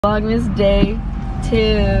VLOGMAS day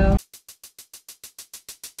 2.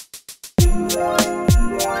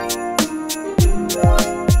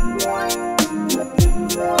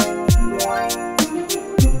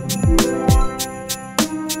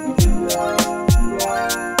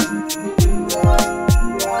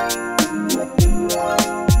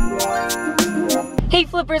 Hey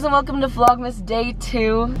flippers, and welcome to VLOGMAS day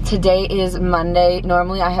 2. Today is Monday.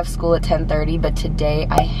 Normally I have school at 10:30, but today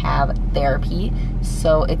I have therapy.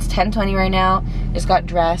 So it's 10:20 right now. Just got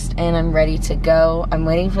dressed and I'm ready to go. I'm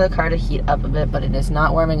waiting for the car to heat up a bit, but it is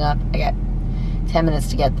not warming up. I got 10 minutes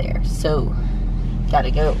to get there, so gotta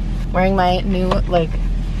go. Wearing my new like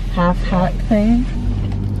half hat thing.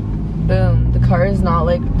 Boom, the car is not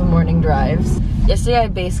like the morning drives. Yesterday I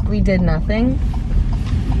basically did nothing.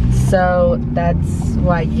 So that's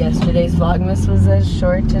why yesterday's Vlogmas was as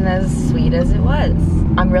short and as sweet as it was.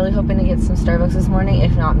 I'm really hoping to get some Starbucks this morning,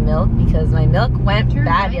 if not milk, because my milk went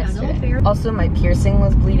bad yesterday. Also, my piercing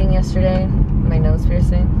was bleeding yesterday, my nose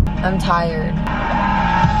piercing. I'm tired.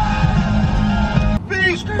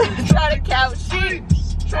 Try to count sheep.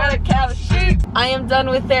 Try to count sheep. I am done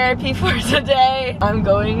with therapy for today. I'm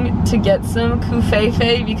going to get some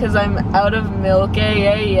kufefe because I'm out of milk. You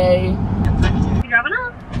grabbing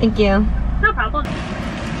up? Thank you. No problem.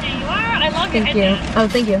 There you are. I love it. Thank you. Oh,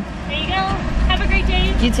 thank you. There you go. Have a great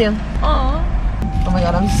day. You too. Aww. Oh my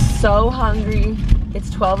god, I'm so hungry. It's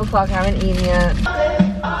 12 o'clock. I haven't eaten yet.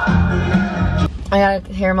 I got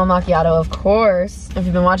a caramel macchiato, of course. If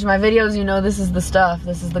you've been watching my videos, you know this is the stuff.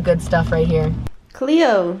 This is the good stuff right here.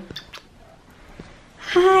 Cleo.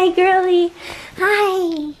 Hi, girly.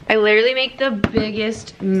 Hi. I literally make the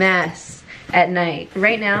biggest mess at night.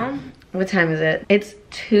 Right now, what time is it? It's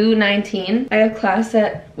 2:19. I have class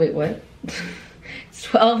at, wait, what? It's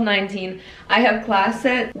 12:19. I have class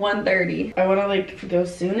at 1:30. I wanna like go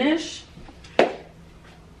soonish.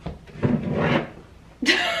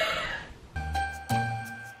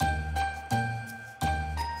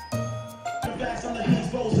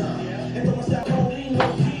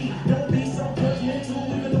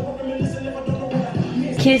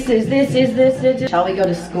 Kisses, this. Shall we go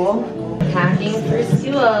to school? Packing for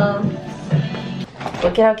school.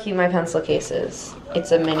 Look at how cute my pencil case is.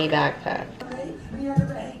 It's a mini backpack.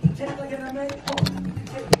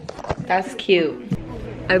 That's cute.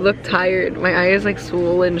 I look tired. My eye is like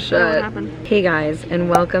swollen shut. What happened? Hey guys, and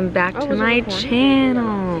welcome back to my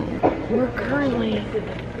channel. We're currently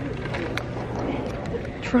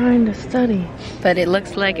trying to study. But it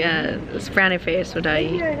looks like a frowny face with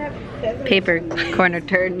a paper corner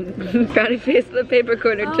turn. Frowny face with a paper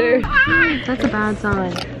corner turn. That's a bad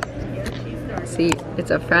sign. See,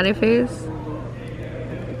 it's a frowny face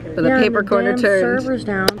with a paper corner turned. Server's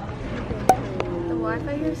down. The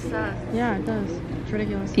Wi-Fi here sucks. Yeah, it does. It's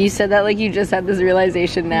ridiculous. You said that like you just had this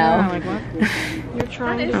realization now. Yeah, like what? You're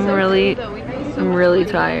trying. I'm really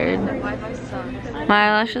tired. The Wi-Fi sucks. My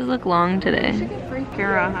eyelashes look long today.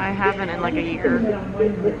 Kara, I haven't in like a year.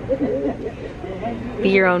 Be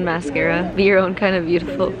your own mascara. Be your own kind of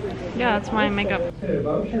beautiful. Yeah, that's my makeup. Okay, a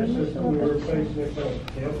voucher system, we replace an account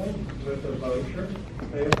payable with a voucher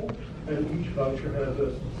payable, and each voucher has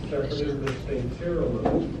a separate and distinct serial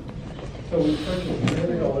number. So we purchase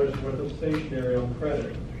 $300 worth of stationery on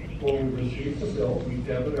credit. When we receive the bill, we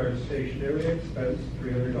debit our stationery expense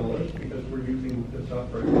 $300 because we're using the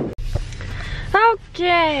software.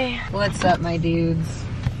 Okay. What's up, my dudes?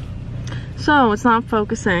 So it's not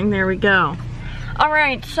focusing. There we go. All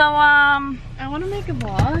right. So I want to make a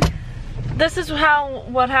vlog. This is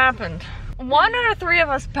what happened. 1 out of 3 of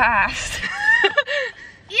us passed.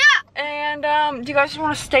 Yeah. And do you guys just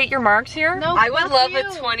want to state your marks here? No. I would love a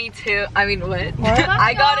 22. I mean, what?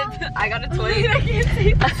 I got a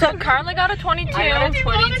 20. So Carly got a 22. I got a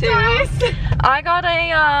 22. I got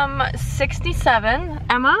a 67.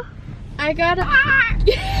 Emma? I got a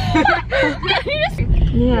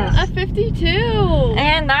Yeah. a 52.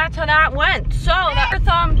 And that's how that went. So that's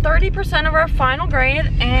 30% of our final grade,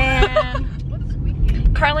 and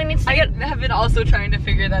Carly needs to get. I have been also trying to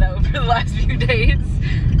figure that out for the last few days.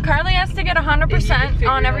 Carly has to get 100%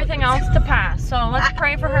 on everything else to pass. So let's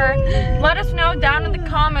pray for her. Let us know down in the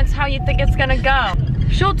comments how you think it's gonna go.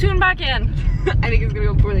 She'll tune back in. I think it's gonna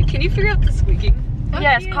go poorly. Can you figure out the squeaking?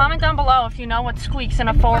 Yes, comment down below if you know what squeaks in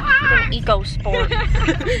a Ford Eco Sport.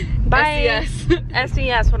 Bye.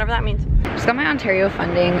 SES, whatever that means. Just got my Ontario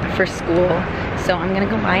funding for school, so I'm gonna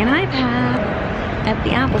go buy an iPad at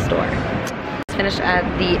the Apple store. Just finished at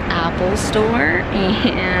the Apple store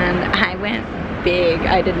and I went big.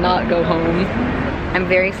 I did not go home. I'm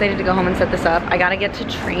very excited to go home and set this up. I gotta get to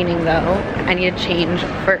training though. I need to change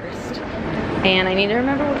first. And I need to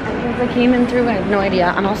remember what entrance I came in through. I have no idea.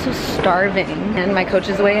 I'm also starving. And my coach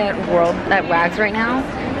is away at WAGS right now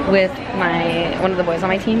with one of the boys on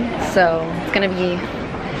my team. So it's gonna be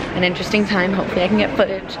an interesting time. Hopefully I can get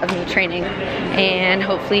footage of me training. And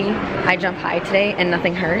hopefully I jump high today and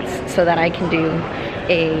nothing hurts so that I can do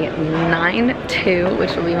a 9-2,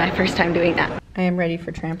 which will be my first time doing that. I am ready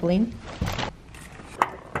for trampoline.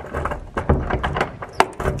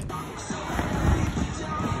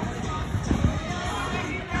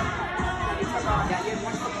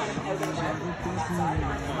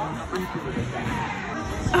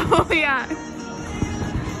 Oh yeah.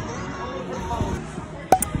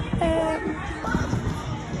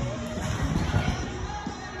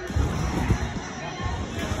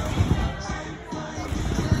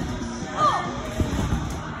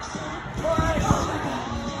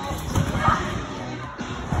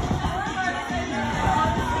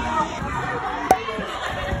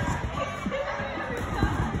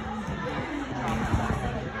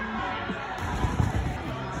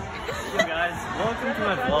 Welcome to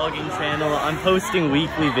my vlogging channel. I'm posting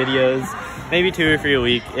weekly videos, maybe 2 or 3 a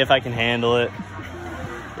week if I can handle it.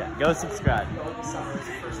 Yeah, go subscribe.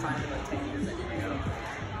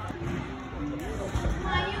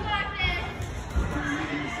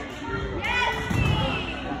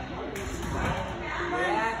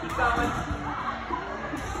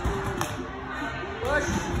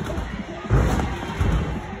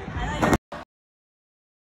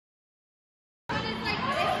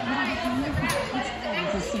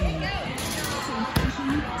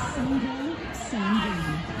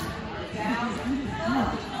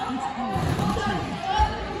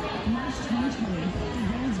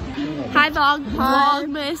 Hi,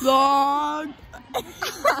 VLOGMAS. Vlog.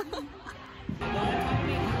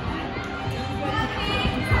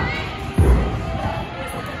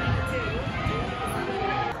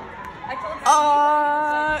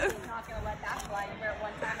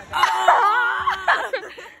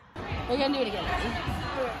 We're gonna do it again.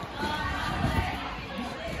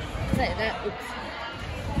 Say that. Oops.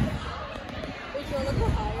 Wait, you wanna go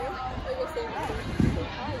higher? Or go stay higher? Stay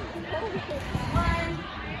higher. 1,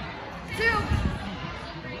 2.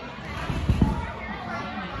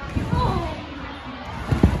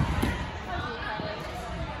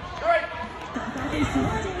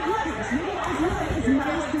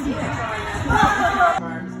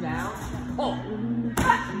 Arms down. Oh.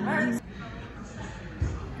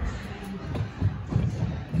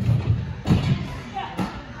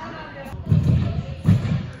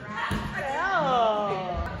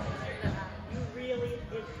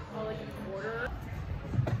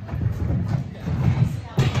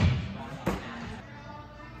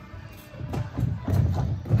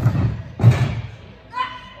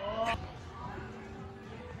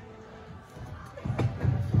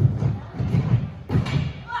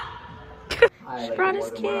 She brought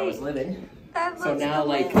us Where I was cake. living. That So looks now,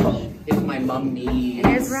 like, delicious. if my mom needs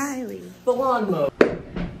There's Riley. the lawnmower.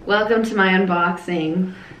 Welcome to my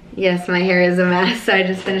unboxing. Yes, my hair is a mess. I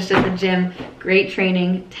just finished at the gym. Great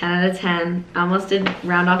training, 10 out of 10. I almost did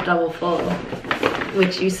round off double full,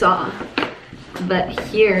 which you saw. But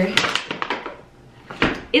here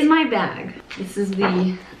is my bag. This is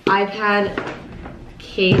the iPad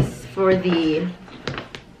case for the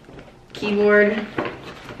keyboard.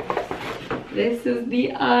 This is the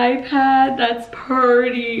iPad, that's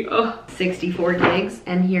pretty. Oh, 64 gigs,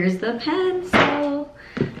 and here's the pencil.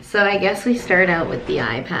 So I guess we start out with the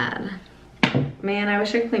iPad. Man, I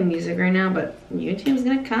wish I could play music right now, but YouTube's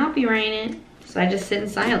gonna copyright it. So I just sit in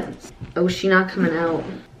silence. Oh, she not coming out.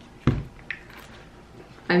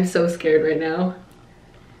 I'm so scared right now.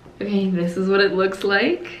 Okay, this is what it looks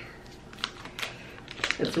like.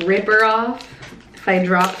 Let's rip her off. If I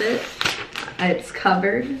drop it, it's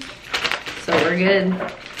covered. So we're good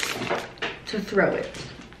to throw it.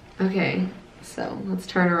 Okay, so let's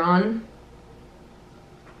turn her on.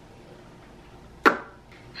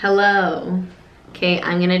 Hello. Okay,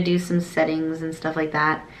 I'm gonna do some settings and stuff like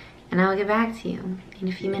that, and I'll get back to you in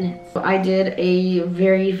a few minutes. I did a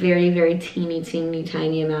very, very, very teeny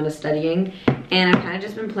tiny amount of studying, and I've kind of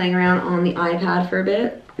just been playing around on the iPad for a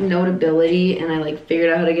bit. Notability, and I like figured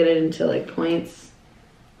out how to get it into like points.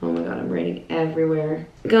 Oh my god, I'm writing everywhere.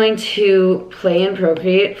 I'm going to play in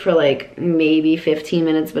Procreate for like maybe 15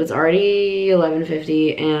 minutes, but it's already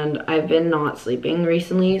 11:50 and I've been not sleeping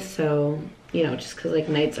recently, so, you know, just cause like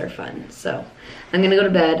nights are fun. So I'm gonna go to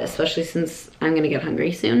bed, especially since I'm gonna get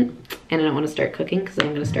hungry soon and I don't wanna start cooking cause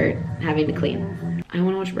I'm gonna start having to clean. I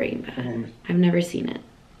wanna watch Breaking Bad. I've never seen it.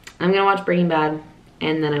 I'm gonna watch Breaking Bad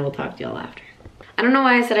and then I will talk to y'all after. I don't know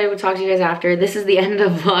why I said I would talk to you guys after. This is the end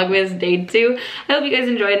of Vlogmas day 2. I hope you guys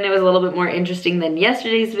enjoyed and it was a little bit more interesting than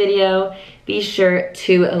yesterday's video. Be sure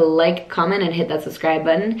to like, comment, and hit that subscribe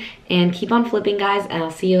button. And keep on flipping, guys, and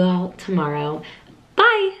I'll see you all tomorrow.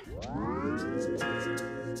 Bye!